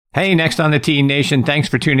Hey, next on the Teen Nation, thanks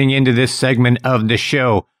for tuning into this segment of the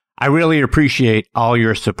show. I really appreciate all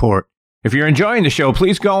your support. If you're enjoying the show,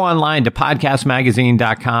 please go online to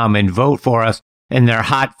podcastmagazine.com and vote for us in their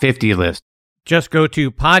Hot 50 list. Just go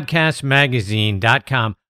to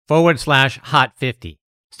podcastmagazine.com/Hot 50.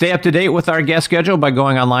 Stay up to date with our guest schedule by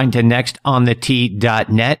going online to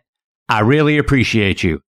nextonthet.net. I really appreciate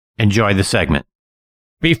you. Enjoy the segment.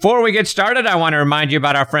 Before we get started, I want to remind you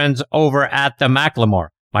about our friends over at the Macklemore.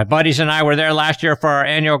 My buddies and I were there last year for our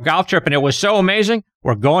annual golf trip, and it was so amazing.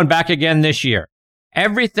 We're going back again this year.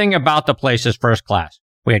 Everything about the place is first class.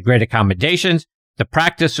 We had great accommodations. The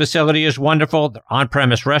practice facility is wonderful. The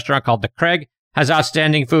on-premise restaurant called The Craig has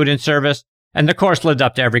outstanding food and service, and the course lived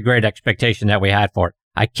up to every great expectation that we had for it.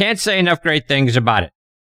 I can't say enough great things about it.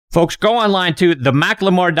 Folks, go online to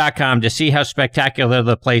themacklemore.com to see how spectacular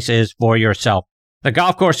the place is for yourself. The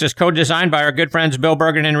golf course is co-designed by our good friends Bill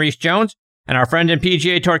Bergen and Reese Jones, and our friend and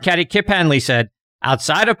PGA Tour caddy Kip Henley said,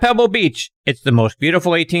 outside of Pebble Beach, it's the most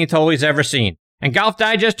beautiful 18th hole he's ever seen. And Golf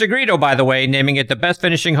Digest agreed, oh, by the way, naming it the best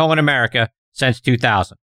finishing hole in America since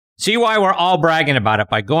 2000. See why we're all bragging about it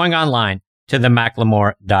by going online to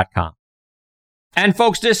themacklemore.com. And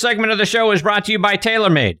folks, this segment of the show is brought to you by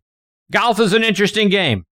TaylorMade. Golf is an interesting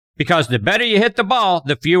game because the better you hit the ball,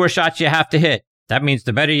 the fewer shots you have to hit. That means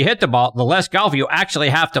the better you hit the ball, the less golf you actually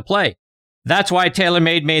have to play. That's why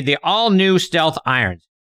TaylorMade made the all-new Stealth Irons.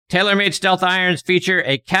 TaylorMade Stealth Irons feature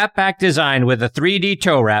a cap-back design with a 3D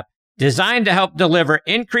toe wrap designed to help deliver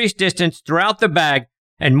increased distance throughout the bag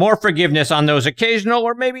and more forgiveness on those occasional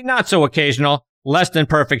or maybe not so occasional, less than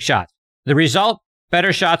perfect shots. The result?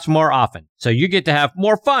 Better shots more often. So you get to have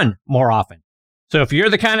more fun more often. So if you're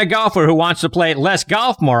the kind of golfer who wants to play less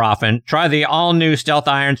golf more often, try the all-new Stealth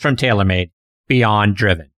Irons from TaylorMade. Beyond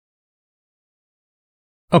driven.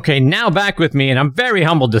 Okay, now back with me, and I'm very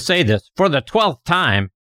humbled to say this, for the 12th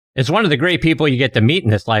time, is one of the great people you get to meet in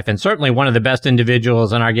this life, and certainly one of the best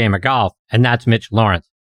individuals in our game of golf, and that's Mitch Laurance.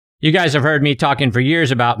 You guys have heard me talking for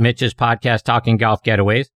years about Mitch's podcast, Talking Golf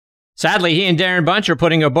Getaways. Sadly, he and Darren Bunch are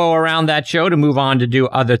putting a bow around that show to move on to do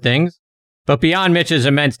other things. But beyond Mitch's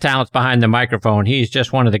immense talents behind the microphone, he's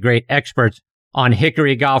just one of the great experts on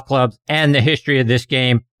Hickory golf clubs and the history of this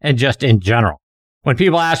game, and just in general. When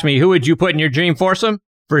people ask me, who would you put in your dream foursome?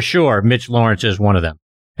 For sure, Mitch Laurance is one of them.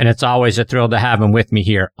 And it's always a thrill to have him with me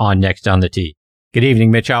here on Next on the Tee. Good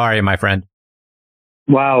evening, Mitch. How are you, my friend?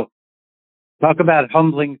 Wow. Talk about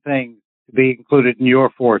humbling things to be included in your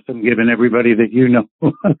foursome, given everybody that you know.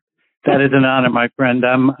 That is an honor, my friend.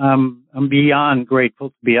 I'm beyond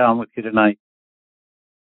grateful to be on with you tonight.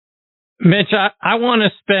 Mitch, I want to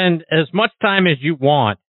spend as much time as you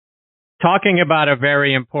want talking about a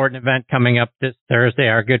very important event coming up this Thursday.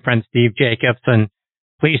 Our good friend Steve Jacobs and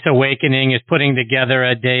Pleace Awakening is putting together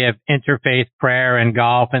a day of interfaith prayer and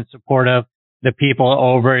golf in support of the people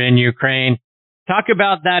over in Ukraine. Talk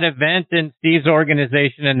about that event and Steve's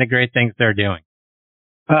organization and the great things they're doing.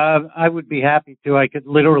 I would be happy to. I could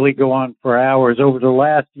literally go on for hours. Over the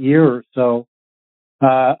last year or so,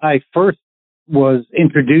 I first was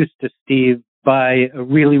introduced to Steve by a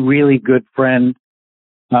really, really good friend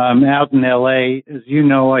out in L.A. As you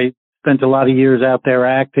know, I spent a lot of years out there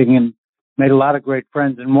acting and made a lot of great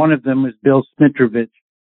friends, and one of them was Bill Smitrovich.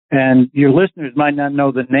 And your listeners might not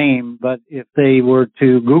know the name, but if they were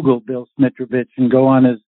to Google Bill Smitrovich and go on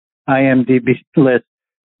his IMDb list,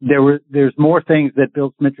 there's more things that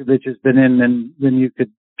Bill Smitrovich has been in than you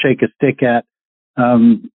could shake a stick at.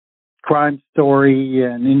 Crime Story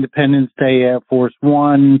and Independence Day, Air Force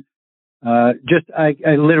One. I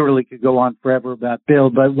literally could go on forever about Bill,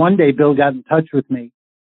 but one day Bill got in touch with me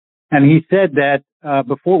and he said that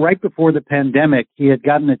right before the pandemic, he had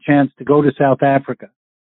gotten a chance to go to South Africa.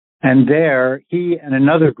 And there, he and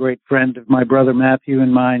another great friend of my brother Matthew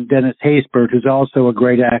and mine, Dennis Haysbert, who's also a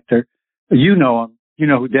great actor. You know him. You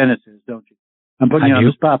know who Dennis is, don't you? I'm putting you on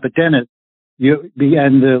the spot, but Dennis,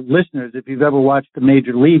 and the listeners, if you've ever watched the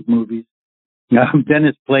Major League movies,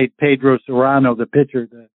 Dennis played Pedro Serrano, the pitcher.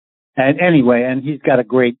 And he's got a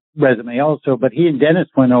great resume also, but he and Dennis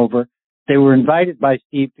went over. They were invited by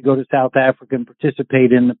Steve to go to South Africa and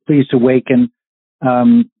participate in the Pleace Awaken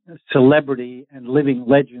Celebrity and Living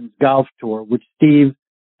Legends Golf Tour, which Steve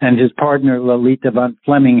and his partner Lalita von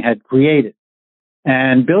Fleming had created.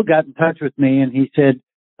 And Bill got in touch with me and he said,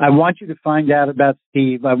 I want you to find out about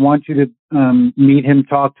Steve. I want you to meet him,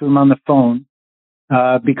 talk to him on the phone,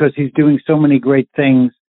 because he's doing so many great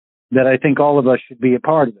things that I think all of us should be a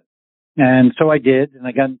part of it. And so I did, and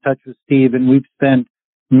I got in touch with Steve, and we've spent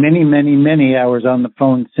many, many, many hours on the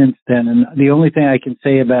phone since then. And the only thing I can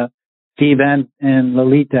say about Steve and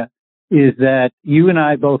Lalita is that you and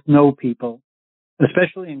I both know people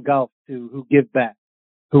especially in golf too, who give back,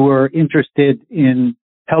 who are interested in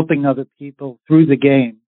helping other people through the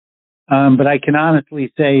game. But I can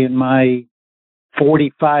honestly say in my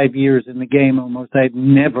 45 years in the game almost, I've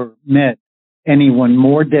never met anyone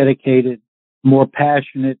more dedicated, more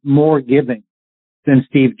passionate, more giving than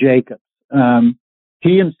Steve Jacobs.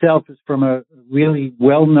 He himself is from a really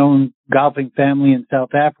well-known golfing family in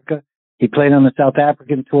South Africa. He played on the South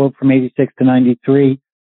African tour from 86 to 93.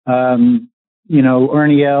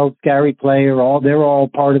 Ernie Els, Gary Player, they're all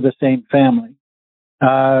part of the same family.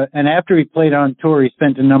 And after he played on tour, he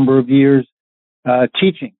spent a number of years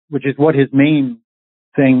teaching, which is what his main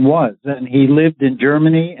thing was. And he lived in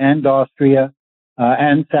Germany and Austria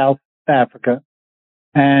and South Africa.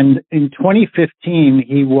 And in 2015,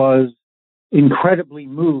 he was incredibly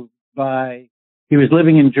moved he was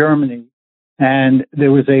living in Germany, and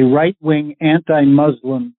there was a right-wing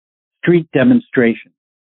anti-Muslim street demonstration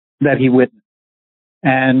that he witnessed.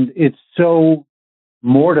 And it so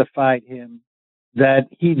mortified him that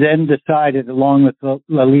he then decided, along with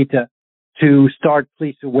Lalita, to start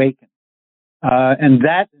Pleace, Awaken. And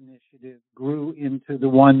that initiative grew into the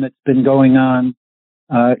one that's been going on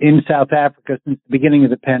in South Africa since the beginning of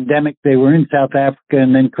the pandemic. They were in South Africa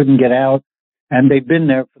and then couldn't get out, and they've been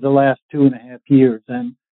there for the last 2.5 years.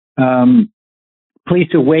 And Pleace,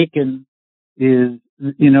 Awaken is,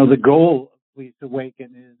 the goal of Pleace,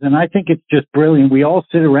 Awaken is, and I think it's just brilliant. We all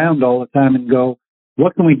sit around all the time and go,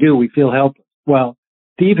 what can we do? We feel helpless. Well,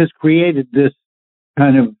 Steve has created this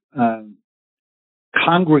kind of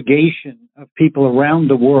congregation of people around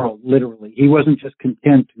the world, literally. He wasn't just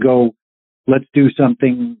content to go, let's do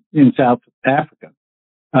something in South Africa.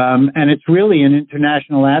 And it's really an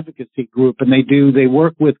international advocacy group, and they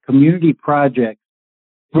work with community projects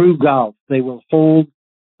through golf. They will hold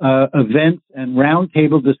events and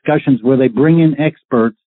roundtable discussions where they bring in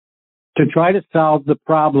experts to try to solve the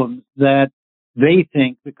problems that they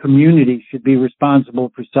think the community should be responsible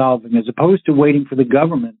for solving, as opposed to waiting for the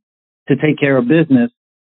government to take care of business.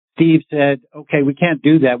 Steve said, okay, we can't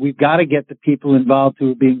do that. We've got to get the people involved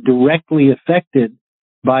who are being directly affected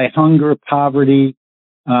by hunger, poverty,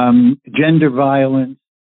 gender violence,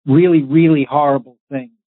 really, really horrible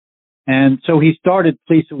things. And so he started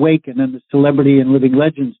Pleace, Awaken, and the Celebrity and Living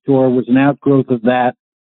Legends Tour was an outgrowth of that.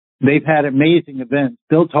 They've had amazing events.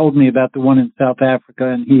 Bill told me about the one in South Africa,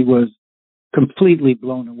 and he was completely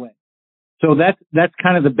blown away. So that's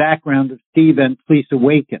kind of the background of Steve and Pleace,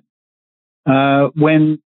 Awaken.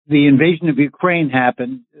 When the invasion of Ukraine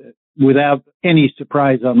happened, without any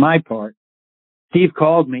surprise on my part, Steve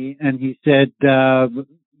called me and he said,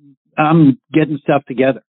 I'm getting stuff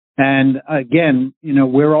together. And again,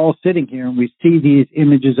 we're all sitting here and we see these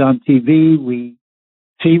images on TV. We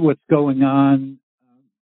see what's going on.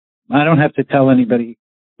 I don't have to tell anybody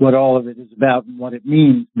what all of it is about and what it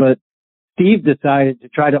means, but Steve decided to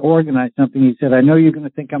try to organize something. He said, I know you're going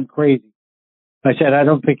to think I'm crazy. I said, I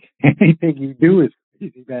don't think anything you do is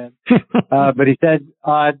crazy, man. But he said,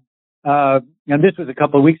 and this was a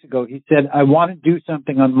couple of weeks ago, he said, I want to do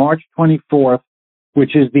something on March 24th,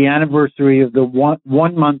 which is the anniversary of the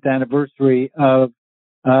one month anniversary of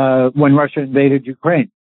when Russia invaded Ukraine.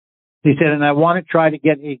 He said, and I want to try to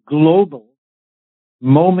get a global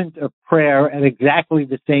moment of prayer at exactly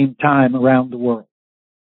the same time around the world.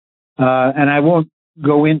 And I won't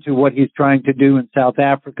go into what he's trying to do in South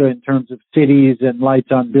Africa in terms of cities and lights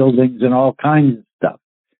on buildings and all kinds of stuff.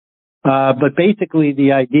 But basically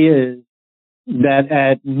the idea is that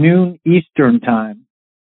at noon Eastern time,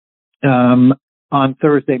 on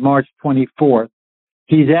Thursday, March 24th,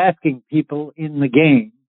 he's asking people in the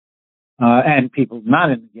game, and people not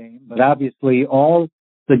in the game, but obviously all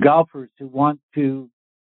the golfers who want to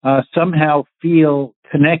somehow feel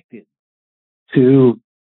connected to,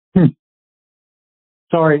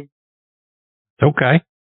 sorry. Okay.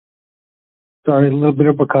 Sorry, a little bit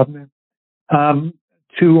of a covenant.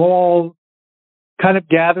 To all kind of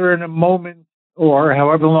gather in a moment, or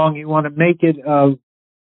however long you want to make it, of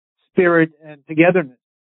spirit and togetherness.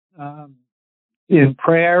 In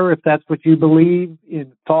prayer, if that's what you believe,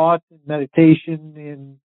 in thought, in meditation,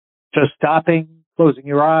 in just stopping, closing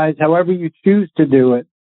your eyes, however you choose to do it,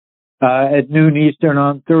 at noon Eastern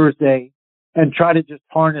on Thursday, and try to just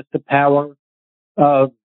harness the power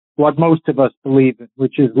of what most of us believe in,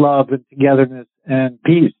 which is love and togetherness and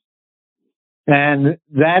peace. And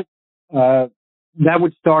that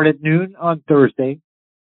would start at noon on Thursday,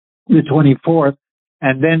 the 24th,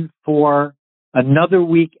 and then for another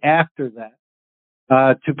week after that,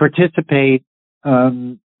 to participate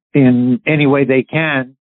in any way they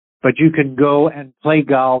can, but you can go and play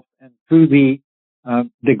golf and through the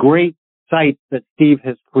great sites that Steve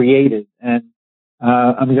has created. And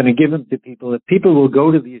I'm going to give them to people. If people will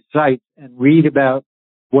go to these sites and read about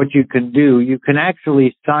what you can do, you can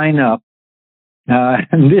actually sign up.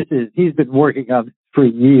 And he's been working on this for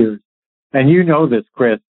years. And you know this,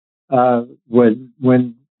 Chris, when,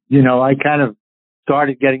 I kind of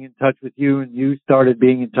started getting in touch with you and you started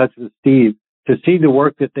being in touch with Steve to see the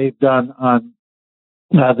work that they've done on,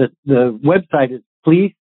 the website is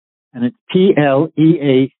Pleace, and it's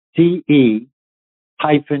PLEACE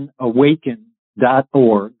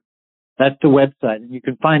 -awaken.org. That's the website, and you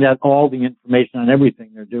can find out all the information on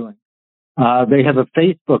everything they're doing. They have a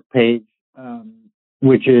Facebook page,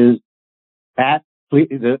 which is the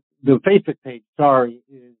Facebook page,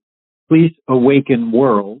 is Please Awaken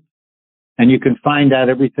World, and you can find out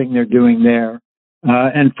everything they're doing there.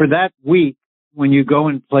 And for that week, when you go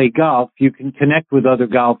and play golf, you can connect with other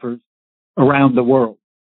golfers around the world.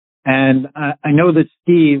 And I know that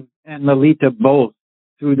Steve and Lolita both,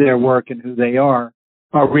 through their work and who they are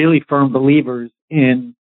really firm believers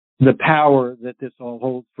in the power that this all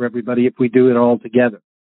holds for everybody if we do it all together.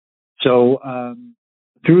 So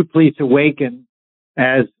through Please Awaken,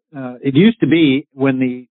 as it used to be when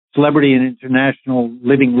the Celebrity and International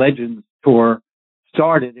Living Legends Tour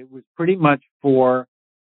started, it was pretty much for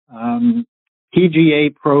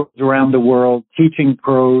PGA pros around the world, teaching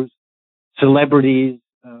pros, celebrities,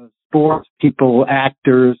 sports people,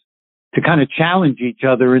 actors, to kind of challenge each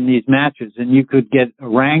other in these matches. And you could get a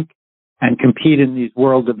rank and compete in these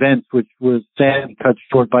world events, which was sadly cut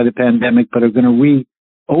short by the pandemic, but are going to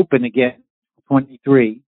reopen again in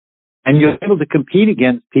 23. And you're able to compete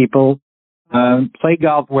against people, play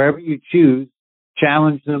golf wherever you choose,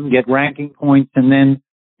 challenge them, get ranking points, and then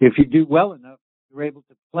if you do well enough, you're able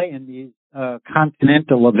to play in these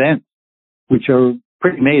continental events, which are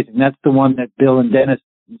pretty amazing. That's the one that Bill and Dennis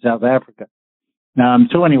in South Africa.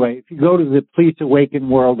 So anyway, if you go to the Please Awaken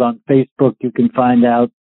World on Facebook, you can find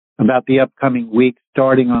out about the upcoming week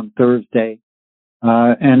starting on Thursday.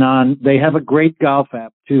 They have a great golf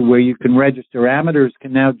app too, where you can register. Amateurs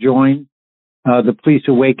can now join the Please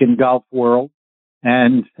Awaken Golf World,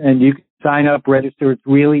 and you can sign up, register. It's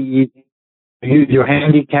really easy. Use your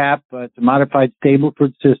handicap. It's a modified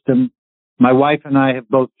Stableford system. My wife and I have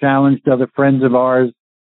both challenged other friends of ours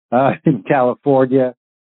in California.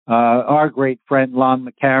 Our great friend Lon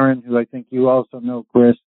McCarran, who I think you also know,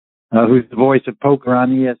 Chris, who's the voice of poker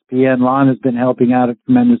on ESPN. Lon has been helping out a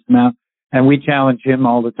tremendous amount, and we challenge him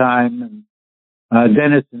all the time. And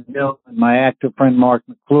Dennis and Bill and my actor friend Mark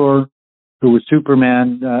McClure, who was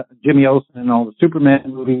Superman, Jimmy Olsen in all the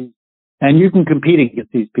Superman movies. And you can compete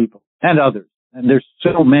against these people and others. And there's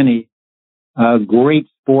so many great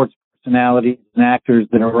sports personalities and actors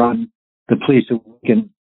that are on the Please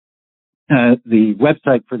Awaken. The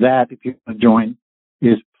website for that, if you want to join,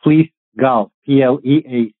 is Pleace Golf,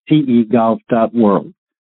 PLEACE golf.world.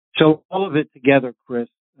 So all of it together, Chris,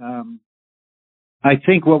 I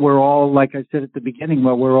think what we're all, like I said at the beginning,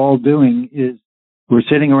 what we're all doing is we're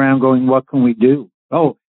sitting around going, what can we do?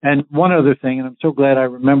 Oh, and one other thing, and I'm so glad I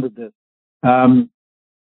remembered this.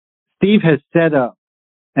 Steve has set up,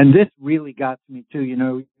 and this really got to me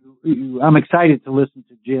too, I'm excited to listen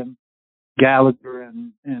to Jim Gallagher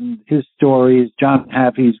and his stories. John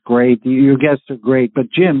Haffey's great. Your guests are great. But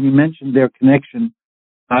Jim, you mentioned their connection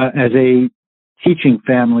as a teaching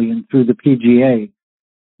family and through the PGA.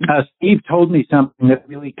 Steve told me something that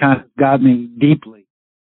really kind of got me deeply,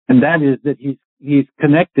 and that is that he's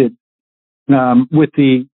connected with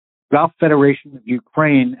the Golf Federation of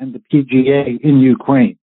Ukraine and the PGA in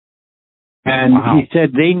Ukraine. And wow. He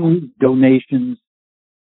said they need donations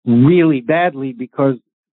really badly because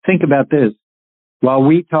think about this. While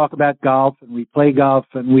we talk about golf and we play golf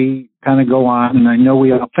and we kind of go on, and I know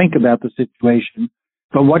we all think about the situation,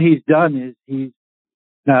 but what he's done is he's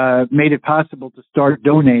made it possible to start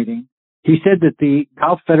donating. He said that the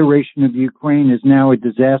Golf Federation of Ukraine is now a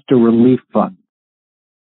disaster relief fund.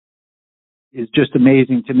 It's just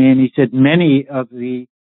amazing to me. And he said many of the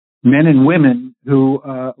men and women who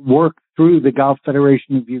work through the Golf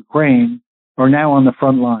Federation of Ukraine are now on the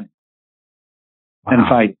front line. Wow. And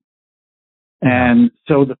fighting. And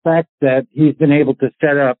so the fact that he's been able to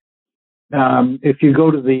set up, if you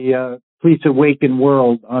go to the Please Awaken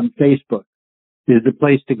World on Facebook, is the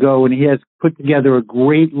place to go. And he has put together a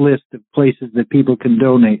great list of places that people can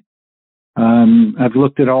donate. I've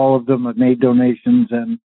looked at all of them. I've made donations,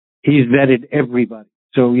 and he's vetted everybody.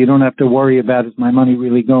 So you don't have to worry about is my money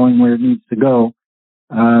really going where it needs to go.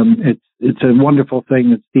 It's a wonderful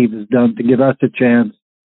thing that Steve has done to give us a chance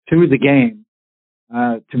through the game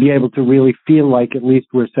to be able to really feel like at least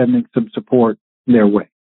we're sending some support their way.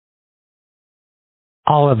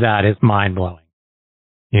 All of that is mind-blowing.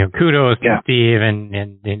 kudos to Steve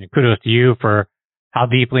and kudos to you for how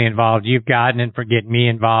deeply involved you've gotten and for getting me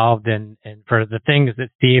involved and for the things that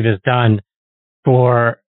Steve has done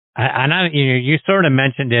you sort of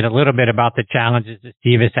mentioned it a little bit about the challenges that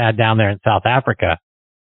Steve has had down there in South Africa,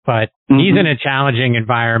 but he's in a challenging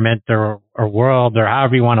environment or world or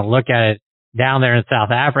however you want to look at it down there in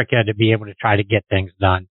South Africa to be able to try to get things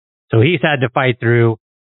done. So he's had to fight through,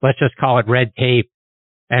 let's just call it red tape,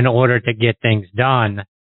 in order to get things done.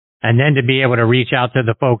 And then to be able to reach out to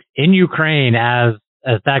the folks in Ukraine as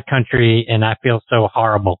that country. And I feel so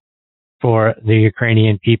horrible for the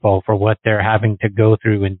Ukrainian people for what they're having to go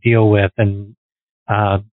through and deal with and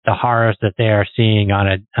the horrors that they are seeing on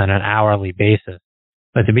an hourly basis.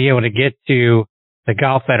 But to be able to get to the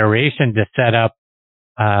Gulf Federation to set up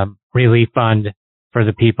relief fund for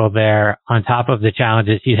the people there on top of the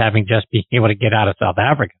challenges he's having just being able to get out of South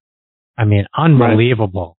Africa. I mean,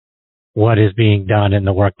 unbelievable what is being done and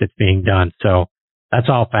the work that's being done. So that's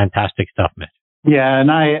all fantastic stuff, Mitch. Yeah.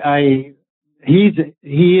 And he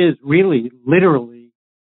is really literally,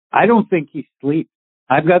 I don't think he sleeps.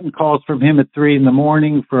 I've gotten calls from him at 3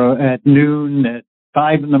 a.m, at noon, at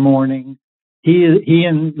 5 a.m. He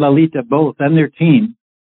and Lalita both and their team,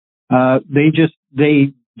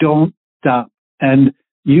 they don't stop. And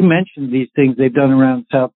you mentioned these things they've done around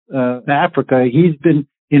South Africa. He's been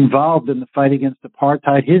involved in the fight against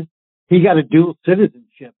apartheid. He got a dual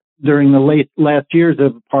citizenship during the last years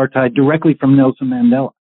of apartheid directly from Nelson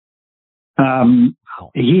Mandela.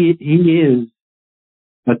 He is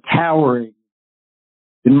a towering,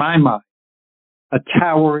 in my mind, a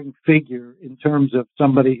towering figure in terms of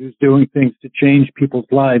somebody who's doing things to change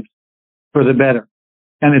people's lives for the better.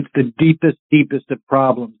 And it's the deepest of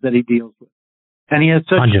problems that he deals with. And he has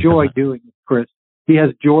such 100%. joy doing it, Chris. He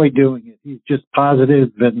has joy doing it. He's just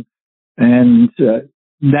positive and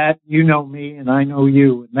that, you know me and I know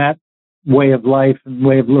you, and that way of life and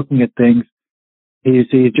way of looking at things, he's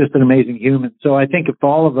just an amazing human. So I think if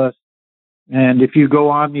all of us, and if you go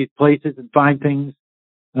on these places and find things,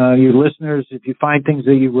 your listeners, if you find things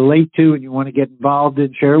that you relate to and you want to get involved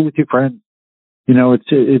in, share it with your friends.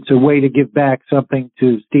 It's a way to give back something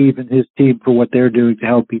to Steve and his team for what they're doing to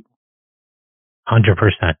help people.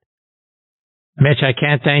 100%. Mitch, I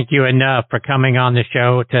can't thank you enough for coming on the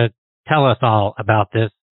show to tell us all about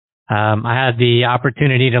this. I had the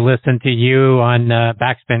opportunity to listen to you on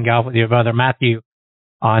Backspin Golf with your brother Matthew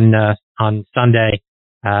on Sunday,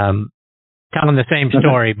 telling the same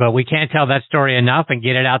story, but we can't tell that story enough and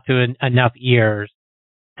get it out to enough ears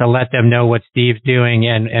to let them know what Steve's doing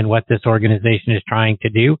and what this organization is trying to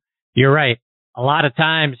do. You're right. A lot of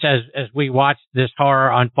times as we watch this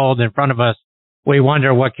horror unfold in front of us, we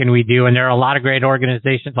wonder what can we do. And there are a lot of great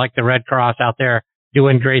organizations like the Red Cross out there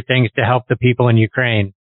doing great things to help the people in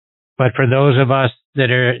Ukraine. But for those of us that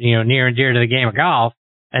are, near and dear to the game of golf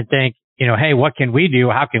and think, hey, what can we do?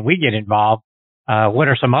 How can we get involved? What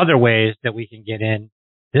are some other ways that we can get in?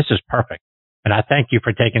 This is perfect. And I thank you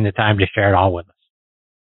for taking the time to share it all with us.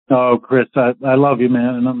 Oh, Chris, I love you,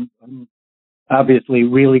 man. And I'm obviously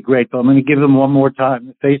really grateful. I'm going to give them one more time.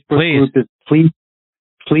 The Facebook group is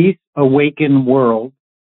Pleace Awaken World.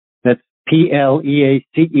 That's PLEACE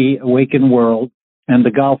Awaken World. And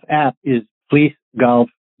the golf app is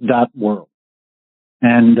pleacegolf.world.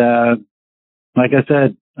 And like I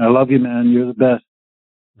said, I love you, man. You're the best.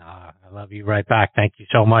 I love you right back. Thank you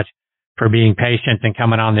so much for being patient and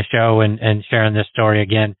coming on the show and sharing this story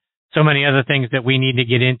again. So many other things that we need to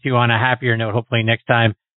get into on a happier note. Hopefully next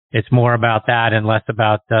time it's more about that and less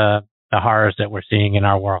about the horrors that we're seeing in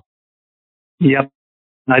our world. Yep.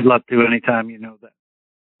 I'd love to anytime, you know that.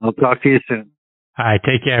 I'll talk to you soon. All right.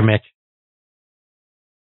 Take care, Mitch.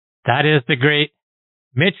 That is the great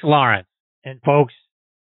Mitch Laurance. And folks,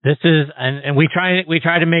 this is, and we try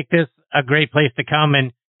to make this a great place to come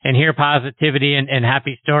and hear positivity and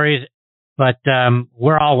happy stories. But,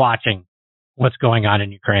 we're all watching what's going on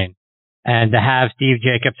in Ukraine, and to have Steve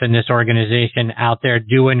Jacobs and this organization out there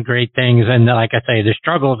doing great things. And like I say, the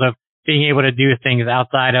struggles of being able to do things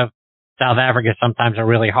outside of South Africa sometimes are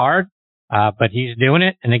really hard. But he's doing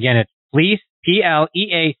it. And again, it's Pleace,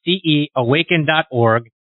 PLEACE, awaken.org.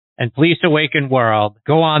 And Pleace Awaken World.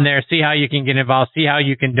 Go on there, see how you can get involved, see how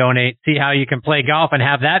you can donate, see how you can play golf and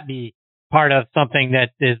have that be part of something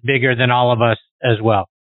that is bigger than all of us as well.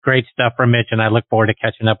 Great stuff from Mitch, and I look forward to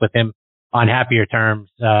catching up with him on happier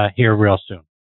terms here real soon.